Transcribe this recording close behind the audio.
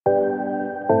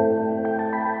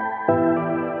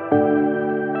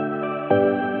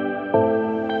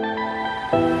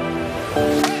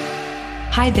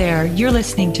Hi there. You're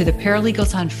listening to the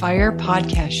Paralegals on Fire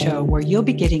podcast show, where you'll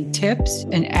be getting tips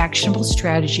and actionable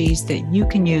strategies that you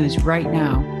can use right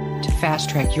now to fast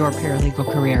track your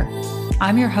paralegal career.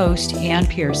 I'm your host, Ann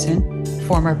Pearson,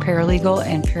 former paralegal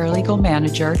and paralegal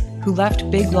manager who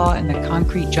left big law in the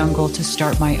concrete jungle to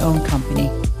start my own company,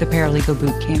 the Paralegal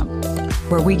Boot Camp,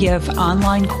 where we give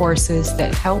online courses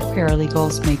that help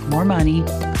paralegals make more money,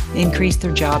 increase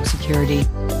their job security,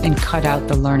 and cut out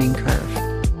the learning curve.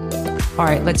 All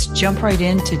right, let's jump right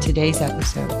into today's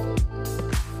episode.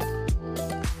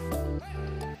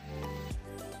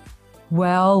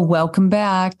 Well, welcome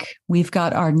back. We've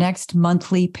got our next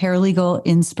monthly paralegal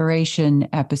inspiration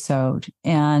episode.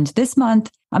 And this month,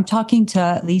 I'm talking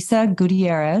to Lisa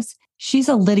Gutierrez. She's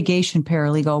a litigation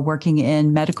paralegal working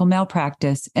in medical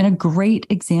malpractice and a great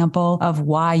example of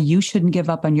why you shouldn't give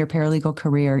up on your paralegal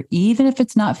career, even if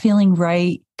it's not feeling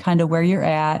right, kind of where you're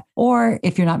at, or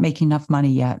if you're not making enough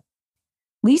money yet.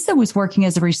 Lisa was working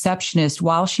as a receptionist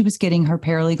while she was getting her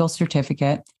paralegal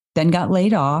certificate, then got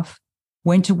laid off,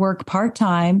 went to work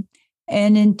part-time,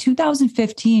 and in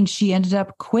 2015, she ended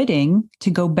up quitting to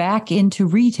go back into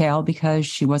retail because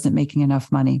she wasn't making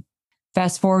enough money.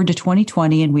 Fast forward to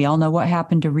 2020, and we all know what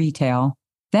happened to retail.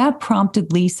 That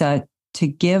prompted Lisa to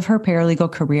give her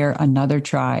paralegal career another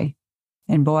try.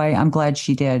 And boy, I'm glad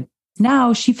she did.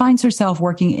 Now she finds herself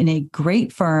working in a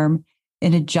great firm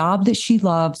in a job that she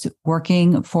loves,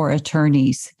 working for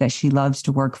attorneys that she loves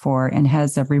to work for, and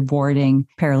has a rewarding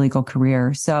paralegal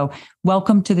career. So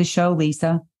welcome to the show,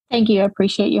 Lisa. Thank you. I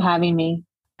appreciate you having me.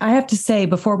 I have to say,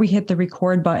 before we hit the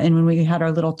record button, when we had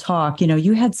our little talk,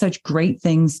 you had such great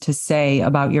things to say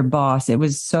about your boss. It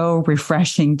was so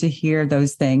refreshing to hear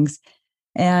those things.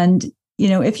 And,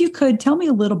 if you could tell me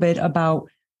a little bit about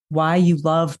why you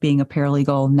love being a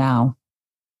paralegal now.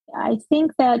 I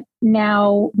think that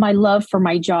now my love for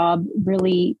my job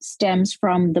really stems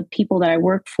from the people that I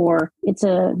work for. It's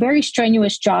a very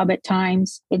strenuous job at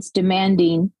times. It's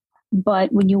demanding.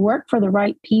 But when you work for the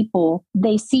right people,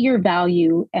 they see your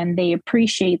value and they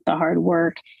appreciate the hard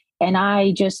work. And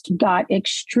I just got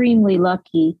extremely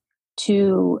lucky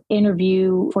to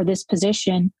interview for this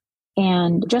position.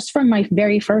 And just from my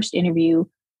very first interview,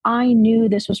 I knew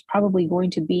this was probably going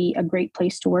to be a great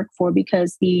place to work for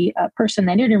because the person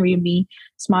that interviewed me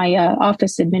is my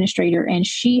office administrator, and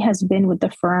she has been with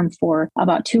the firm for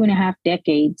about 2.5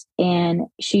 decades, and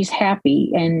she's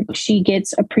happy and she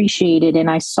gets appreciated.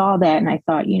 And I saw that and I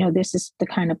thought, this is the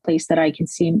kind of place that I can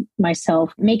see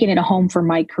myself making it a home for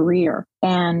my career.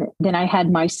 And then I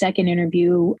had my second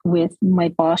interview with my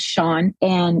boss, Sean,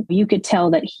 and you could tell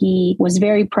that he was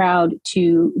very proud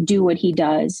to do what he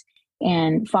does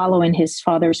and follow in his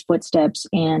father's footsteps.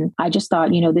 And I just thought,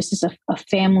 this is a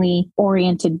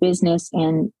family-oriented business,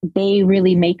 and they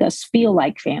really make us feel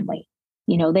like family.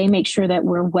 They make sure that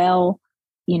we're well,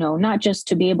 not just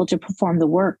to be able to perform the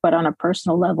work, but on a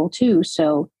personal level too.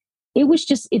 So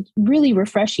it's really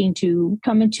refreshing to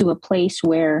come into a place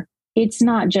where it's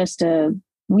not just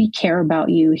we care about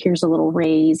you, here's a little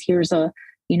raise, here's a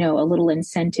little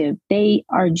incentive. They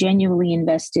are genuinely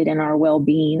invested in our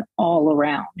well-being all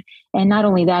around. And not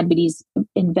only that, but he's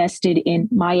invested in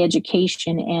my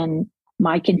education and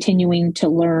my continuing to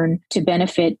learn to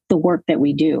benefit the work that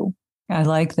we do. I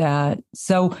like that.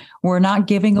 So we're not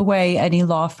giving away any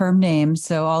law firm names.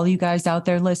 So all you guys out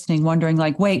there listening, wondering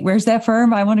wait, where's that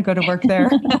firm? I want to go to work there.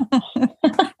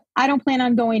 I don't plan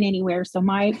on going anywhere. So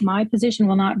my position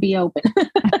will not be open.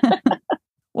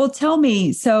 Well, tell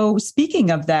me, so speaking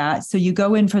of that, so you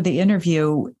go in for the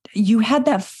interview, you had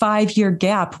that 5-year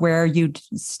gap where you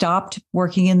stopped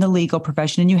working in the legal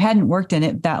profession and you hadn't worked in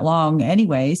it that long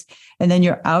anyways, and then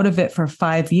you're out of it for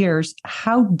 5 years.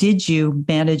 How did you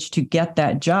manage to get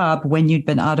that job when you'd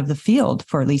been out of the field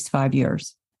for at least 5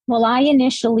 years? Well, I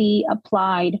initially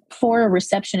applied for a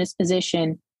receptionist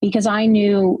position because I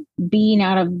knew being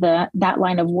out of that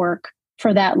line of work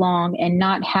for that long and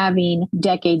not having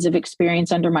decades of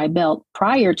experience under my belt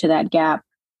prior to that gap,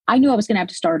 I knew I was going to have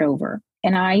to start over.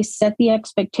 And I set the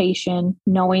expectation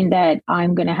knowing that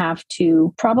I'm going to have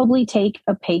to probably take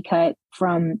a pay cut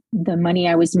from the money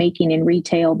I was making in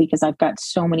retail because I've got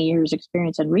so many years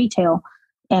experience in retail.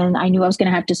 And I knew I was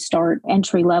going to have to start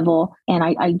entry level. And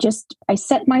I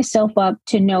set myself up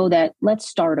to know that let's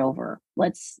start over.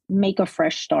 Let's make a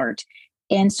fresh start.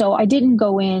 And so I didn't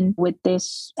go in with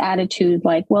this attitude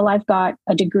like, well, I've got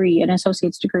a degree, an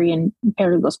associate's degree in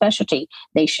paralegal specialty.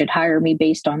 They should hire me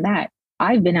based on that.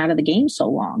 I've been out of the game so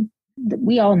long.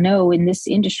 We all know in this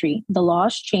industry, the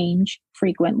laws change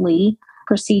frequently,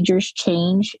 procedures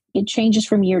change. It changes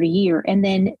from year to year. And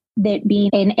then that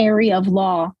being an area of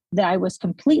law that I was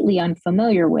completely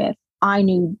unfamiliar with, I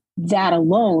knew that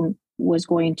alone was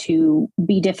going to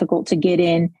be difficult to get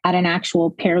in at an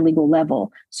actual paralegal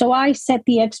level. So I set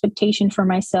the expectation for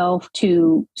myself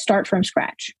to start from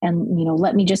scratch and,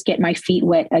 let me just get my feet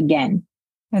wet again.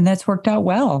 And that's worked out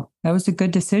well. That was a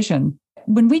good decision.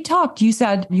 When we talked, you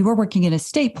said you were working in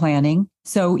estate planning.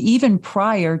 So even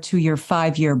prior to your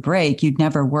 5-year break, you'd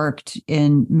never worked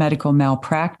in medical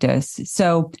malpractice.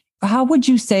 So how would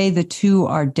you say the two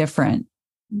are different?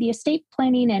 The estate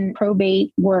planning and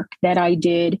probate work that I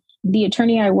did, the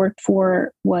attorney I worked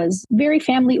for was very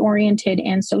family oriented.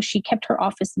 And so she kept her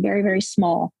office very, very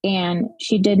small. And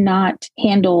she did not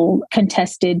handle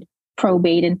contested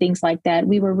probate and things like that.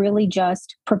 We were really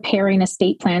just preparing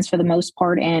estate plans for the most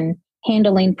part and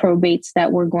handling probates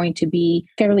that were going to be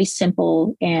fairly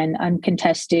simple and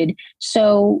uncontested.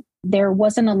 So there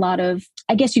wasn't a lot of,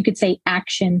 I guess you could say,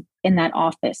 action in that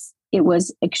office. It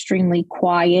was extremely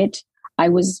quiet. I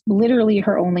was literally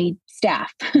her only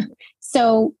staff.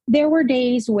 So there were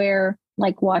days where,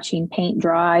 like, watching paint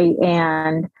dry,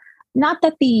 and not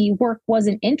that the work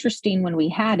wasn't interesting when we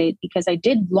had it, because I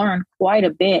did learn quite a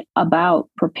bit about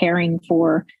preparing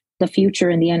for the future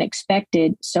and the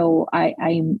unexpected. So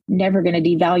I'm never going to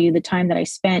devalue the time that I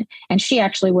spent. And she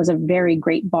actually was a very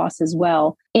great boss as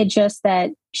well. It's just that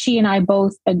she and I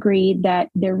both agreed that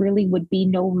there really would be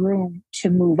no room to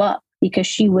move up because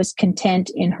she was content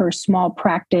in her small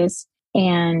practice.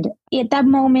 And at that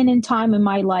moment in time in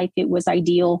my life, it was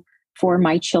ideal for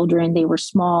my children. They were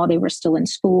small, they were still in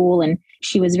school, and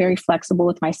she was very flexible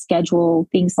with my schedule,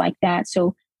 things like that.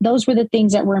 So those were the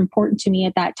things that were important to me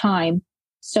at that time.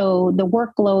 So the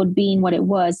workload being what it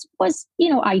was,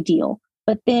 ideal.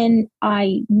 But then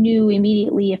I knew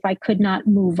immediately if I could not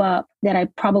move up, that I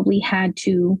probably had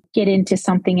to get into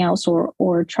something else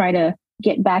or try to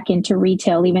get back into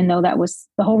retail, even though that was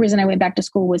the whole reason I went back to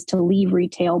school, was to leave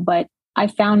retail. But I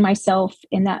found myself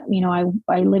in that,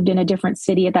 I lived in a different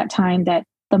city at that time, that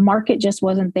the market just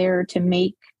wasn't there to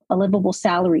make a livable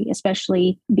salary,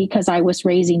 especially because I was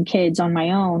raising kids on my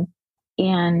own.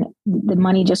 And the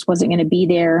money just wasn't going to be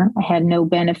there. I had no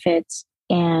benefits.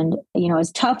 And,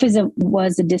 as tough as it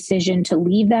was a decision to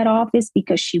leave that office,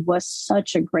 because she was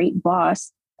such a great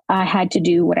boss, I had to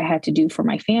do what I had to do for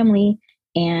my family.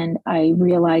 And I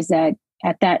realized that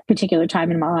at that particular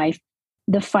time in my life,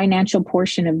 the financial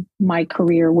portion of my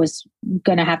career was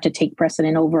going to have to take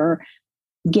precedent over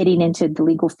getting into the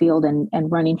legal field and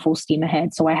running full steam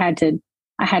ahead. So I had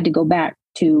to go back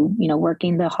to,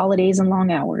 working the holidays and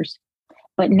long hours.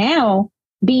 But now,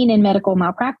 being in medical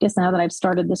malpractice, now that I've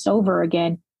started this over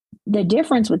again, the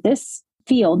difference with this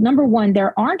field, number one,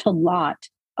 there aren't a lot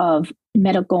of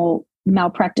medical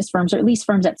malpractice firms, or at least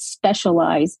firms that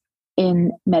specialize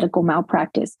in medical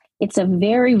malpractice. It's a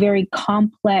very, very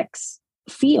complex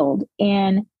field,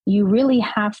 and you really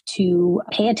have to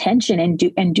pay attention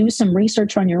and do some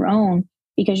research on your own,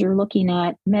 because you're looking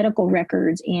at medical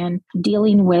records and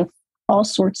dealing with all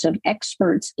sorts of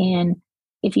experts. And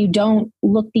if you don't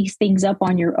look these things up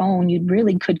on your own, you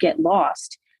really could get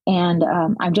lost. And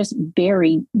I'm just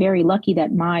very, very lucky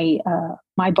that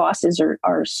my bosses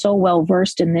are so well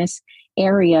versed in this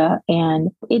area. And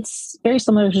it's very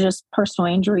similar to just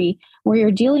personal injury, where you're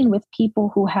dealing with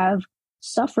people who have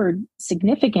suffered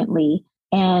significantly,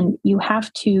 and you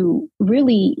have to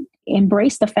really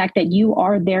embrace the fact that you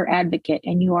are their advocate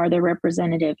and you are their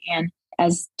representative. And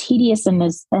as tedious and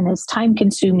as time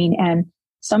consuming and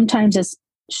sometimes as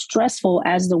stressful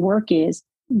as the work is,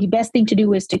 the best thing to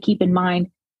do is to keep in mind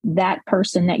that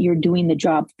person that you're doing the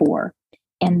job for.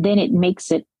 And then it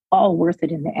makes it all worth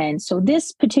it in the end. So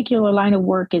this particular line of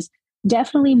work is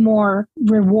definitely more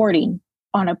rewarding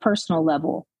on a personal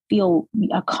level. Feel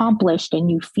accomplished,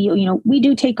 and you feel, we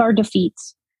do take our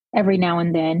defeats every now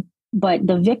and then, but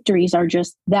the victories are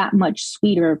just that much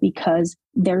sweeter because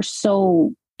they're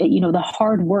so, the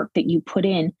hard work that you put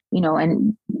in,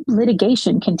 and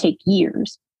litigation can take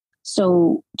years.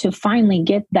 So to finally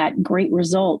get that great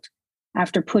result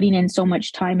after putting in so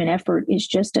much time and effort is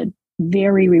just a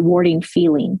very rewarding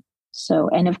feeling. So,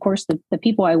 and of course, the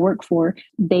people I work for,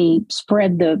 they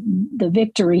spread the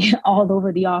victory all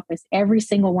over the office. Every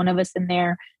single one of us in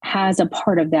there has a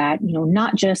part of that,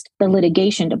 not just the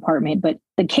litigation department, but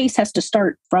the case has to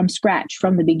start from scratch,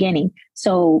 from the beginning.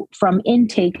 So from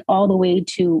intake all the way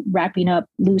to wrapping up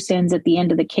loose ends at the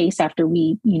end of the case after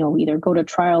we, either go to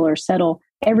trial or settle,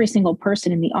 every single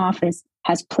person in the office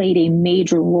has played a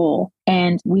major role,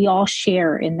 and we all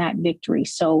share in that victory.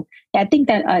 So I think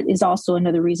that is also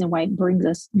another reason why it brings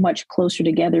us much closer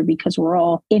together, because we're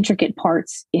all intricate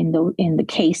parts in the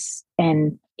case.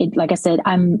 And it, like I said,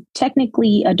 I'm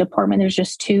technically a department. There's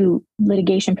just 2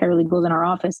 litigation paralegals in our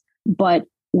office, but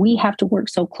we have to work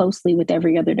so closely with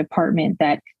every other department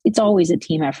that it's always a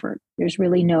team effort. There's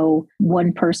really no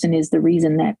one person is the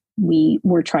reason that we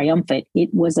were triumphant. It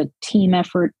was a team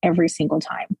effort every single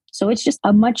time. So it's just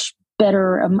a much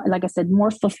better, like I said, more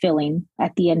fulfilling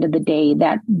at the end of the day.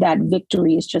 That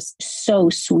victory is just so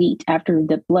sweet after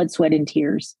the blood, sweat, and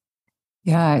tears.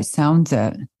 Yeah, it sounds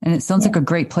it. And it sounds like a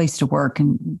great place to work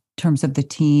in terms of the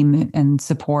team and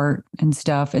support and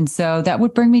stuff. And so that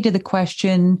would bring me to the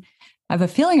question. I have a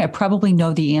feeling I probably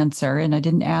know the answer, and I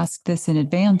didn't ask this in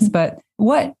advance, but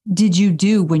what did you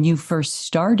do when you first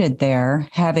started there,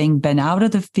 having been out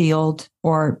of the field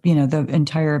or, the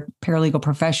entire paralegal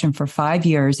profession for 5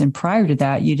 years? And prior to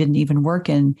that, you didn't even work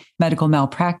in medical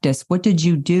malpractice. What did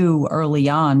you do early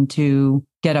on to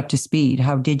get up to speed?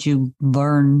 How did you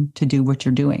learn to do what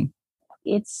you're doing?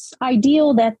 It's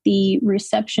ideal that the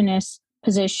receptionist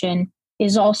position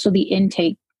is also the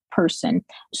intake person.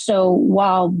 So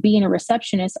while being a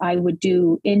receptionist, I would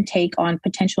do intake on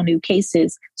potential new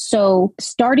cases. So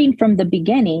starting from the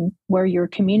beginning, where you're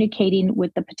communicating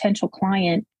with the potential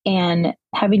client and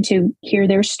having to hear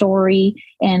their story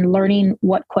and learning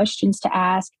what questions to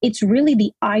ask, it's really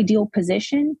the ideal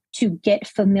position to get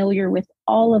familiar with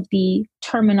all of the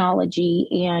terminology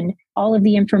and all of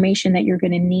the information that you're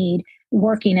going to need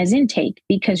working as intake,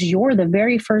 because you're the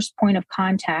very first point of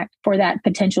contact for that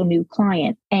potential new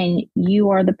client. And you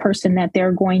are the person that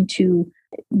they're going to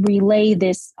relay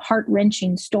this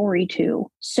heart-wrenching story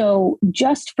to. So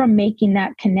just from making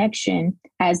that connection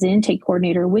as an intake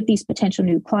coordinator with these potential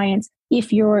new clients,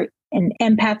 if you're an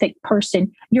empathic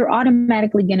person, you're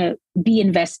automatically going to be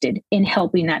invested in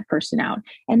helping that person out.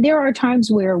 And there are times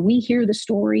where we hear the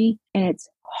story and it's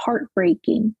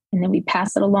heartbreaking, and then we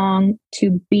pass it along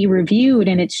to be reviewed,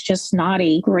 and it's just not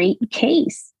a great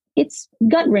case. It's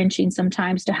gut-wrenching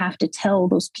sometimes to have to tell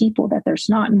those people that there's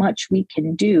not much we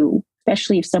can do,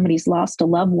 especially if somebody's lost a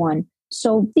loved one.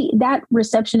 So that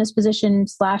receptionist position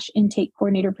 / intake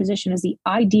coordinator position is the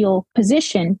ideal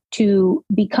position to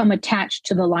become attached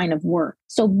to the line of work.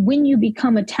 So when you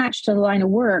become attached to the line of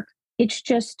work, it's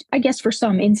just, I guess for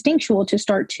some, instinctual to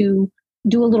start to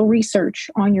do a little research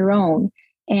on your own.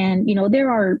 And,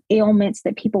 there are ailments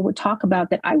that people would talk about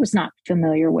that I was not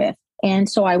familiar with. And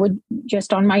so I would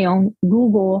just on my own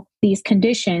Google these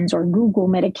conditions or Google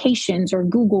medications or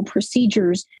Google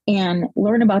procedures and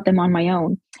learn about them on my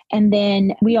own. And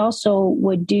then we also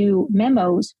would do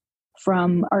memos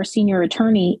from our senior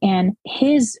attorney, and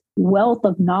his wealth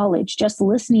of knowledge, just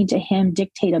listening to him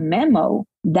dictate a memo,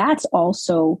 that's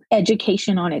also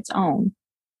education on its own,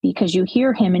 because you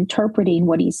hear him interpreting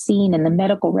what he's seen in the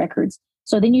medical records.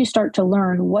 So then you start to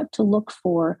learn what to look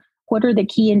for. What are the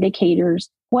key indicators?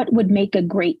 What would make a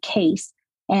great case?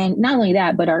 And not only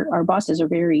that, but our bosses are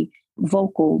very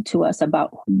vocal to us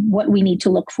about what we need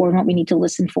to look for and what we need to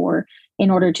listen for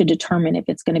in order to determine if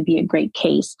it's going to be a great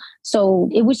case. So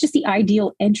it was just the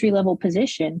ideal entry-level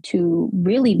position to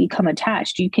really become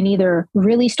attached. You can either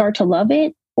really start to love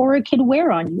it, or it could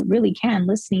wear on you. It really can.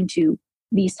 Listening to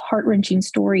these heart-wrenching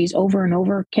stories over and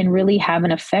over can really have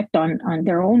an effect on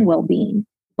their own well-being.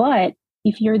 But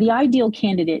if you're the ideal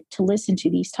candidate to listen to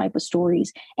these type of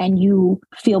stories and you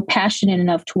feel passionate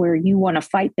enough to where you want to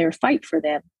fight for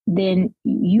them, then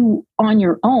you on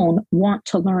your own want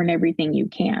to learn everything you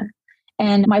can.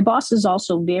 And my boss is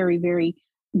also very, very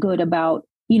good about,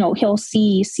 he'll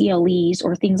see CLEs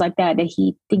or things like that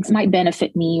he thinks might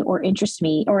benefit me or interest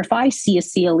me. Or if I see a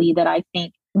CLE that I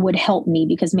think would help me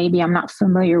because maybe I'm not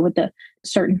familiar with the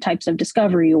certain types of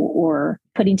discovery or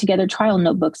putting together trial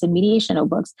notebooks and mediation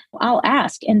notebooks, I'll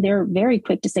ask. And they're very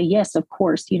quick to say, yes, of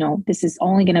course, this is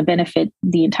only going to benefit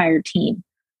the entire team.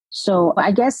 So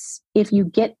I guess if you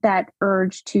get that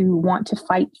urge to want to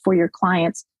fight for your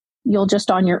clients, you'll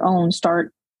just on your own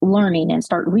start learning and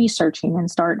start researching and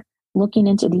start looking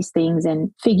into these things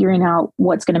and figuring out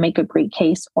what's going to make a great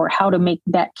case or how to make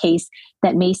that case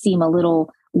that may seem a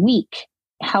little weak,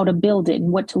 how to build it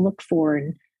and what to look for.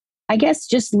 And I guess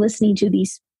just listening to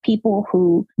these people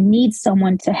who need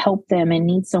someone to help them and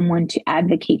need someone to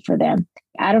advocate for them.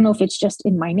 I don't know if it's just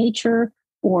in my nature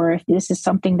or if this is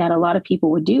something that a lot of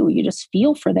people would do. You just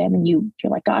feel for them and you're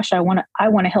like, gosh, I want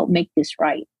to help make this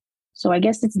right. So I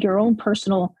guess it's your own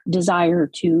personal desire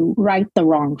to right the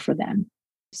wrong for them.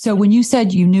 So when you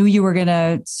said you knew you were going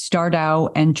to start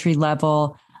out entry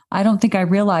level, I don't think I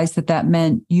realized that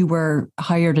meant you were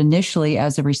hired initially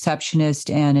as a receptionist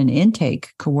and an intake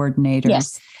coordinator.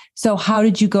 Yes. So how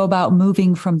did you go about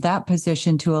moving from that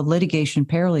position to a litigation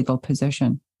paralegal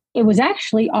position? It was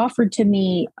actually offered to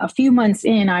me a few months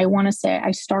in. I want to say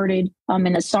I started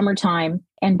in the summertime,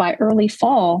 And by early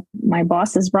fall, my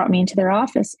bosses brought me into their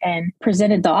office and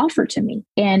presented the offer to me.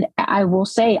 And I will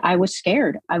say I was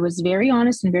scared. I was very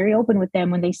honest and very open with them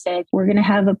when they said, we're going to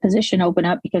have a position open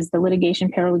up because the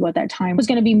litigation paralegal at that time was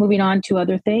going to be moving on to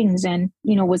other things and,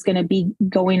 was going to be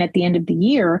going at the end of the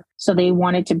year. So they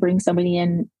wanted to bring somebody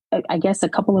in, I guess, a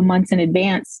couple of months in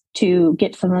advance to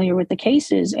get familiar with the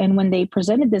cases. And when they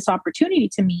presented this opportunity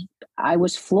to me, I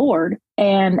was floored.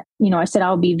 And, I said,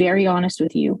 I'll be very honest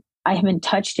with you. I haven't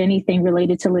touched anything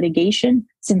related to litigation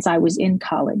since I was in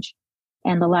college.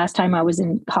 And the last time I was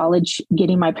in college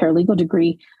getting my paralegal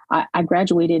degree, I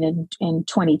graduated in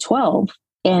 2012.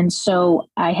 And so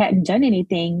I hadn't done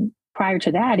anything prior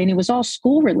to that. And it was all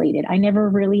school related. I never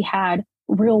really had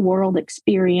real world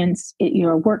experience,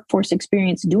 workforce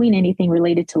experience doing anything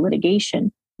related to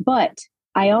litigation. But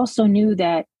I also knew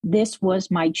that this was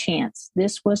my chance.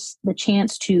 This was the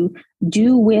chance to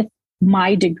do with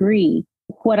my degree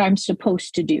what I'm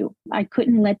supposed to do. I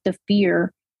couldn't let the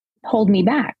fear hold me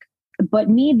back. But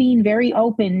me being very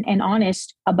open and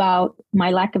honest about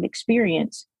my lack of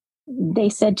experience, they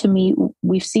said to me,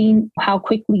 we've seen how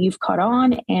quickly you've caught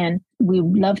on and we'd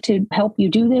love to help you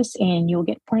do this and you'll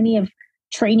get plenty of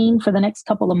training for the next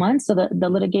couple of months. So the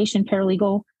litigation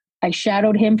paralegal, I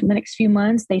shadowed him for the next few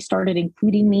months. They started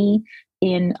including me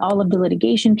in all of the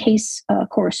litigation case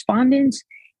correspondence.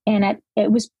 And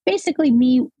it was basically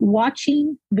me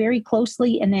watching very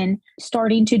closely and then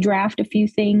starting to draft a few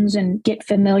things and get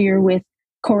familiar with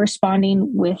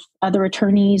corresponding with other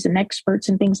attorneys and experts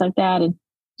and things like that. And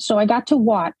so I got to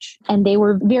watch and they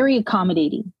were very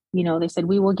accommodating. They said,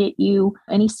 we will get you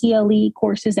any CLE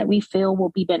courses that we feel will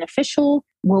be beneficial,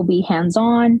 will be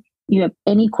hands-on. You have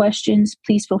any questions,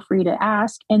 please feel free to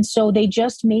ask. And so they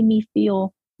just made me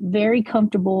feel very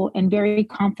comfortable and very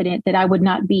confident that I would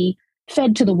not be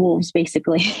fed to the wolves,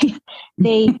 basically.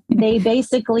 They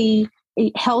basically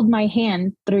held my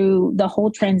hand through the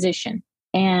whole transition.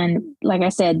 And like I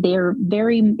said, they're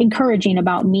very encouraging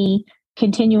about me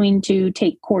continuing to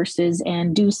take courses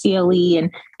and do CLE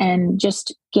and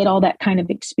just get all that kind of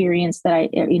experience that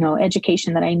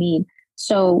education that I need.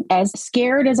 So as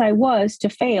scared as I was to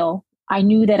fail, I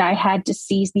knew that I had to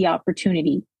seize the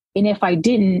opportunity. And if I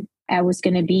didn't, I was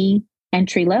going to be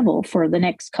entry level for the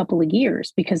next couple of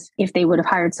years, because if they would have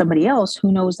hired somebody else, who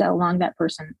knows how long that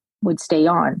person would stay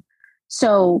on.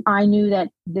 So I knew that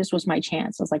this was my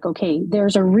chance. I was like, okay,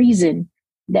 there's a reason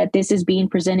that this is being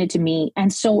presented to me.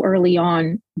 And so early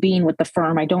on being with the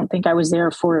firm, I don't think I was there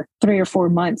for 3 or 4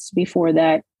 months before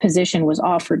that position was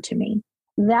offered to me.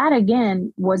 That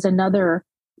again was another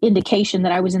indication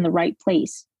that I was in the right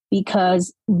place,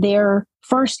 because their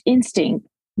first instinct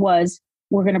was,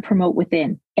 we're going to promote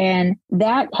within. And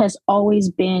that has always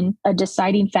been a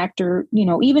deciding factor,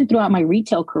 even throughout my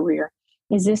retail career.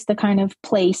 Is this the kind of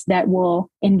place that will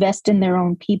invest in their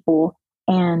own people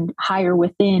and hire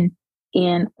within?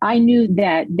 And I knew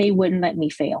that they wouldn't let me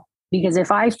fail, because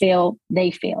if I fail, they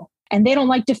fail. And they don't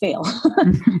like to fail.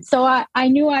 So I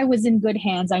knew I was in good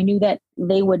hands. I knew that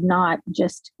they would not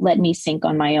just let me sink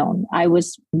on my own. I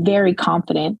was very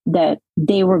confident that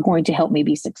they were going to help me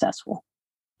be successful.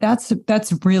 That's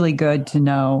really good to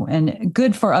know, and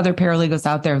good for other paralegals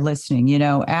out there listening.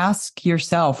 Ask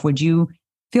yourself, would you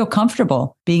feel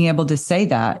comfortable being able to say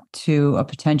that to a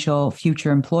potential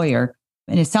future employer?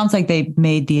 And it sounds like they've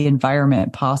made the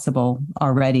environment possible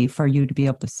already for you to be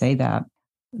able to say that.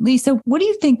 Lisa, what do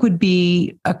you think would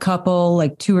be a couple,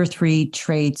 like 2 or 3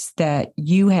 traits that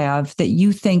you have that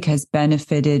you think has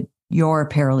benefited your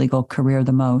paralegal career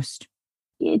the most?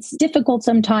 It's difficult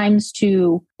sometimes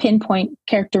to pinpoint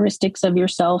characteristics of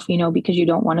yourself, because you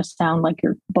don't want to sound like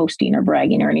you're boasting or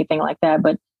bragging or anything like that.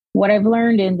 But what I've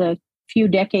learned in the few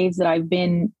decades that I've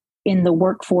been in the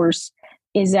workforce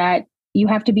is that you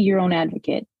have to be your own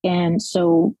advocate. And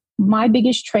so my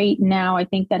biggest trait now, I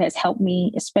think that has helped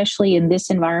me, especially in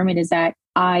this environment, is that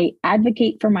I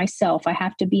advocate for myself. I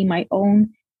have to be my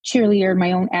own cheerleader,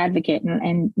 my own advocate.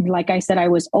 And like I said, I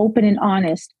was open and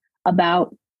honest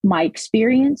about my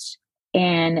experience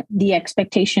and the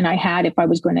expectation I had if I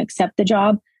was going to accept the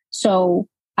job. So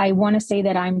I want to say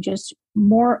that I'm just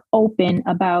more open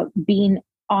about being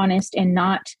honest and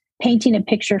not painting a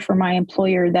picture for my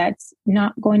employer that's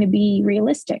not going to be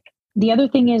realistic. The other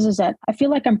thing is that I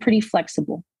feel like I'm pretty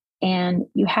flexible, and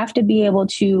you have to be able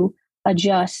to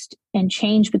adjust and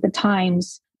change with the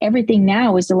times. Everything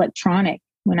now is electronic.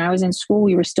 When I was in school,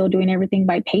 we were still doing everything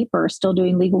by paper, still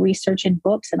doing legal research in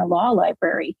books in a law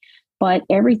library. But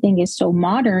everything is so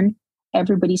modern.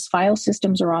 Everybody's file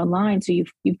systems are online. So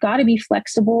you've got to be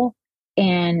flexible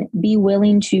and be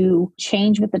willing to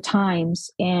change with the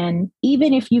times. And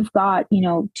even if you've got,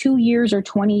 2 years or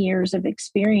 20 years of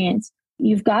experience,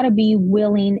 you've got to be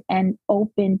willing and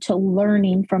open to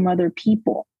learning from other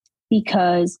people,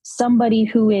 because somebody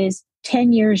who is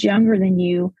 10 years younger than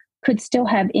you could still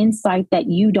have insight that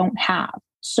you don't have.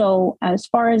 So as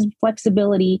far as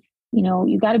flexibility,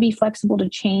 you've got to be flexible to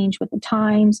change with the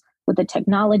times, with the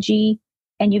technology,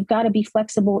 and you've got to be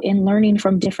flexible in learning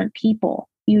from different people.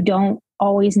 You don't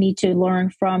always need to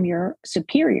learn from your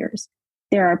superiors.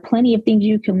 There are plenty of things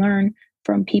you can learn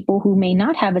from people who may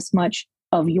not have as much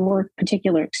of your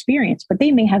particular experience, but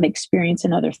they may have experience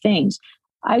in other things.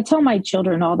 I tell my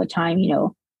children all the time,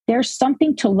 there's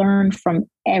something to learn from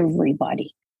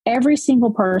everybody. Every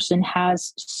single person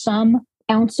has some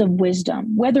ounce of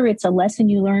wisdom, whether it's a lesson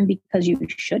you learn because you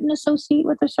shouldn't associate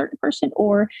with a certain person,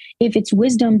 or if it's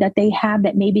wisdom that they have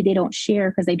that maybe they don't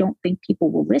share because they don't think people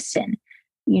will listen.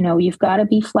 You've got to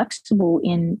be flexible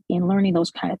in learning those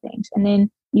kind of things. And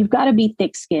then you've got to be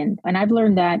thick-skinned. And I've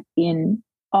learned that in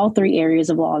all three areas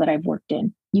of law that I've worked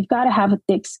in. You've got to have a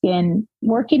thick skin.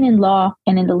 Working in law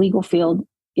and in the legal field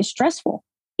is stressful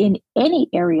in any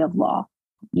area of law.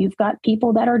 You've got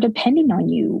people that are depending on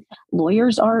you.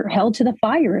 Lawyers are held to the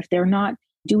fire if they're not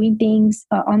doing things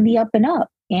on the up and up.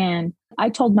 And I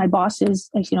told my bosses,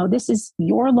 this is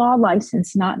your law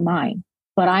license, not mine.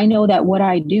 But I know that what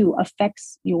I do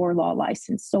affects your law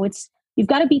license. So you've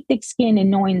got to be thick-skinned in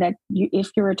knowing that if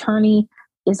your attorney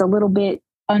is a little bit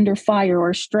under fire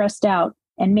or stressed out,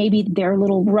 and maybe they're a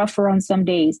little rougher on some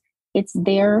days, it's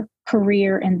their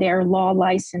career and their law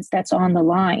license that's on the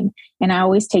line. And I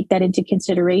always take that into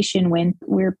consideration when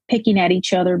we're picking at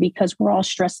each other, because we're all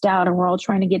stressed out and we're all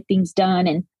trying to get things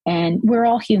done. And we're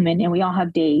all human and we all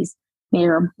have days.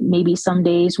 There are maybe some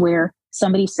days where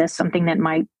somebody says something that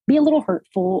might be a little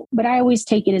hurtful, but I always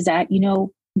take it as that,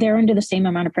 they're under the same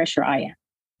amount of pressure I am.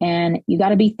 And you got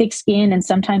to be thick-skinned and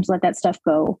sometimes let that stuff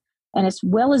go. And as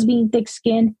well as being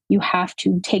thick-skinned, you have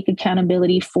to take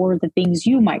accountability for the things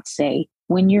you might say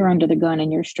when you're under the gun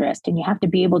and you're stressed. And you have to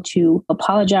be able to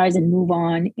apologize and move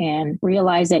on and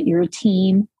realize that you're a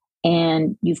team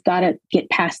and you've got to get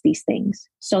past these things.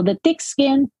 So the thick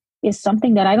skin is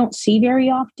something that I don't see very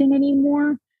often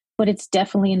anymore, but it's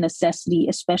definitely a necessity,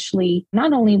 especially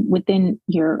not only within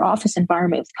your office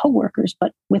environment with coworkers,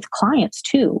 but with clients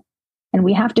too. And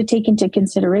we have to take into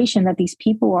consideration that these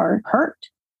people are hurt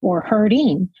or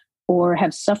hurting or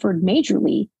have suffered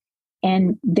majorly,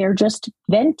 and they're just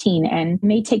venting and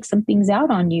may take some things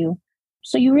out on you.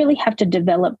 So you really have to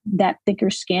develop that thicker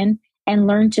skin and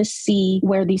learn to see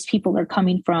where these people are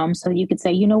coming from. So you could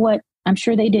say, you know what, I'm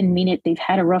sure they didn't mean it. They've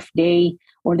had a rough day,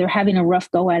 or they're having a rough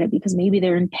go at it because maybe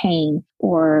they're in pain,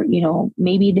 or,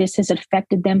 maybe this has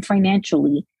affected them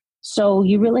financially. So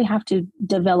you really have to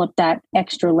develop that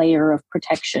extra layer of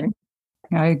protection.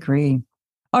 I agree.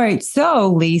 All right.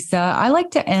 So, Lisa, I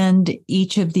like to end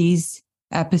each of these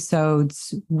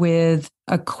episodes with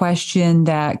a question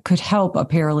that could help a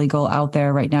paralegal out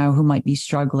there right now who might be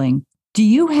struggling. Do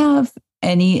you have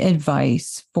any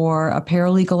advice for a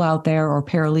paralegal out there or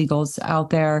paralegals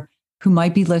out there who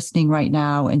might be listening right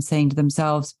now and saying to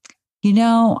themselves,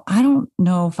 I don't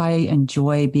know if I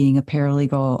enjoy being a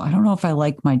paralegal. I don't know if I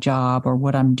like my job or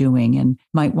what I'm doing, and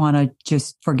might want to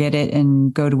just forget it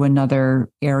and go to another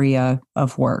area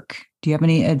of work. Do you have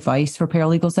any advice for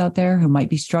paralegals out there who might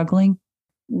be struggling?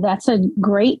 That's a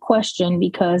great question,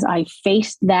 because I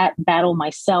faced that battle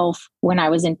myself when I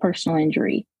was in personal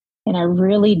injury. And I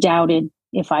really doubted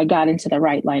if I got into the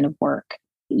right line of work.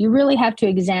 You really have to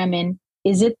examine,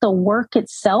 is it the work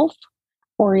itself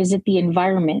or is it the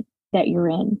environment that you're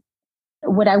in?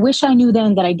 What I wish I knew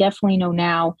then that I definitely know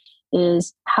now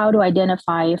is how to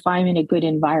identify if I'm in a good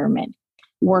environment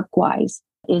work-wise.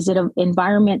 Is it an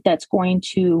environment that's going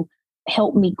to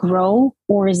help me grow,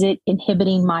 or is it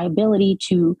inhibiting my ability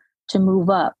to move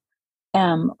up?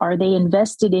 Are they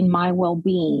invested in my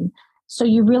well-being? So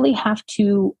you really have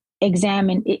to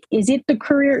examine, is it the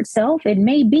career itself? It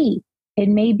may be. It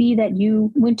may be that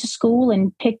you went to school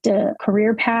and picked a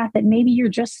career path that maybe you're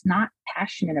just not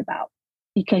passionate about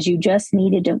because you just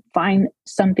needed to find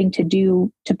something to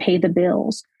do to pay the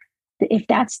bills. If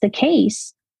that's the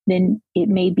case, then it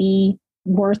may be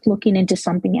worth looking into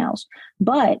something else.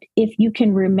 But if you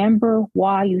can remember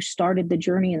why you started the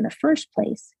journey in the first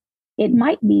place, it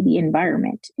might be the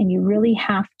environment. And you really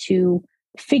have to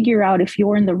figure out if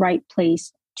you're in the right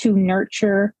place to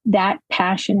nurture that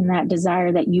passion and that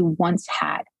desire that you once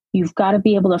had. You've got to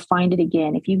be able to find it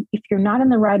again. If you're not in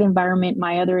the right environment,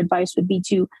 my other advice would be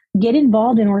to get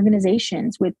involved in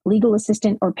organizations with legal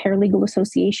assistant or paralegal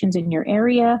associations in your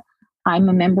area. I'm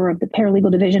a member of the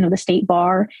paralegal division of the State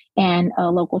Bar and a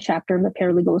local chapter of the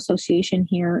Paralegal Association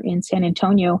here in San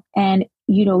Antonio. And,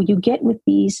 you get with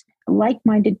these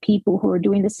like-minded people who are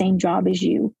doing the same job as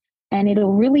you, and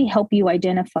it'll really help you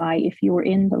identify if you're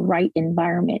in the right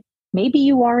environment. Maybe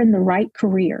you are in the right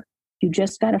career. You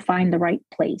just got to find the right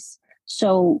place.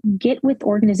 So get with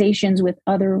organizations with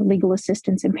other legal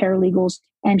assistants and paralegals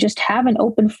and just have an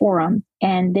open forum,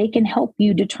 and they can help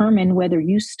you determine whether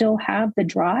you still have the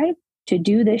drive to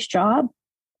do this job.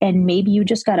 And maybe you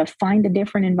just got to find a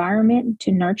different environment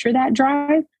to nurture that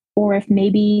drive, or if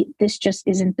maybe this just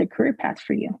isn't the career path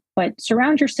for you. But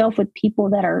surround yourself with people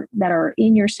that are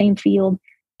in your same field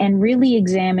and really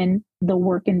examine the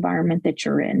work environment that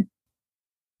you're in.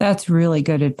 That's really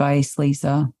good advice,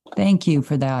 Lisa. Thank you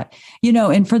for that.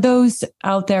 And for those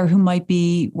out there who might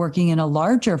be working in a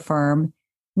larger firm,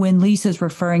 when Lisa's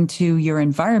referring to your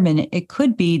environment, it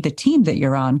could be the team that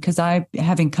you're on. Because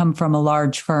having come from a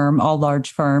large firm, all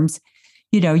large firms,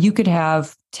 you could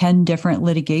have 10 different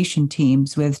litigation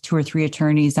teams with 2 or 3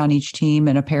 attorneys on each team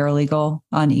and a paralegal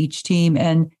on each team.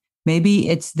 And maybe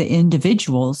it's the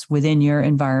individuals within your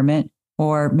environment,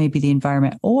 or maybe the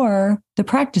environment or the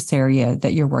practice area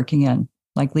that you're working in.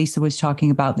 Like Lisa was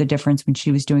talking about the difference when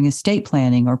she was doing estate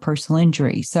planning or personal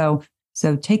injury. So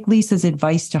take Lisa's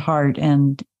advice to heart.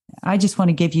 And I just want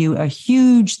to give you a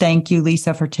huge thank you,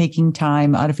 Lisa, for taking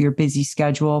time out of your busy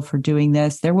schedule for doing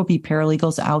this. There will be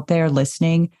paralegals out there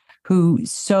listening who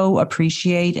so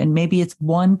appreciate, and maybe it's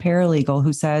one paralegal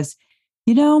who says,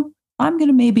 I'm going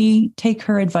to maybe take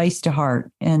her advice to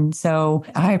heart. And so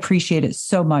I appreciate it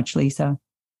so much, Lisa.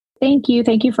 Thank you.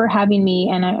 Thank you for having me.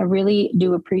 And I really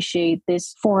do appreciate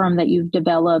this forum that you've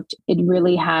developed. It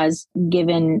really has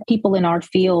given people in our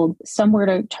field somewhere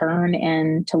to turn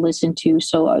and to listen to.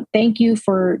 So thank you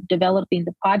for developing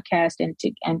the podcast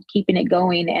and keeping it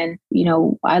going. And,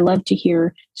 I love to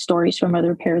hear stories from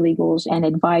other paralegals and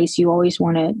advice. You always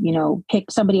want to, pick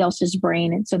somebody else's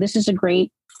brain. And so this is a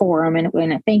great forum,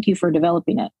 and thank you for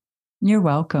developing it. You're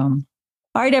welcome.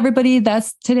 All right, everybody,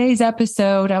 that's today's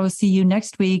episode. I will see you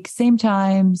next week, same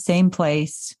time, same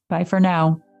place. Bye for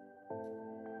now.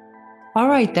 All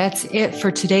right, that's it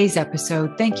for today's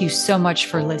episode. Thank you so much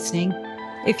for listening.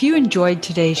 If you enjoyed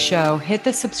today's show, hit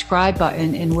the subscribe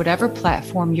button in whatever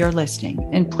platform you're listening.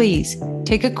 And please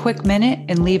take a quick minute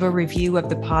and leave a review of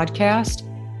the podcast,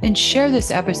 and share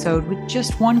this episode with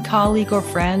just one colleague or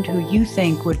friend who you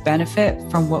think would benefit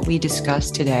from what we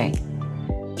discussed today.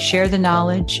 Share the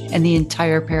knowledge, and the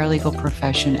entire paralegal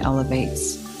profession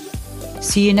elevates.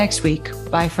 See you next week.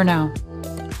 Bye for now.